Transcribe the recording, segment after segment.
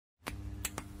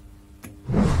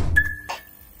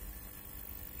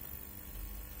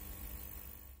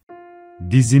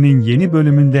Dizinin yeni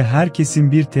bölümünde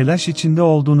herkesin bir telaş içinde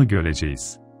olduğunu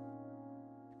göreceğiz.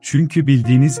 Çünkü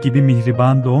bildiğiniz gibi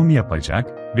Mihriban doğum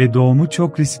yapacak ve doğumu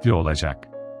çok riskli olacak.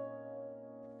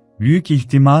 Büyük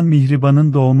ihtimal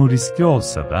Mihriban'ın doğumu riskli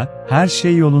olsa da her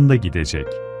şey yolunda gidecek.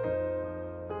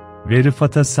 Ve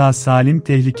Rıfat'a sağ salim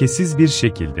tehlikesiz bir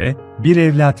şekilde bir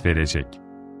evlat verecek.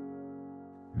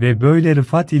 Ve böyle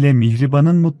Rıfat ile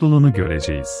Mihriban'ın mutluluğunu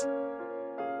göreceğiz.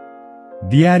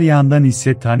 Diğer yandan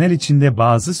ise Taner içinde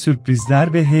bazı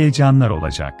sürprizler ve heyecanlar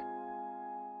olacak.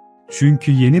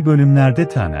 Çünkü yeni bölümlerde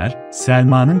Taner,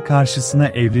 Selma'nın karşısına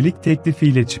evlilik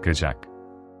teklifiyle çıkacak.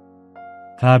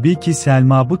 Tabii ki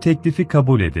Selma bu teklifi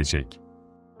kabul edecek.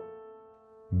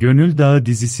 Gönül Dağı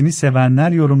dizisini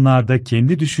sevenler yorumlarda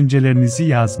kendi düşüncelerinizi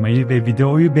yazmayı ve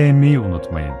videoyu beğenmeyi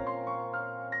unutmayın.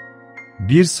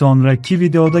 Bir sonraki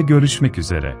videoda görüşmek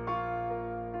üzere.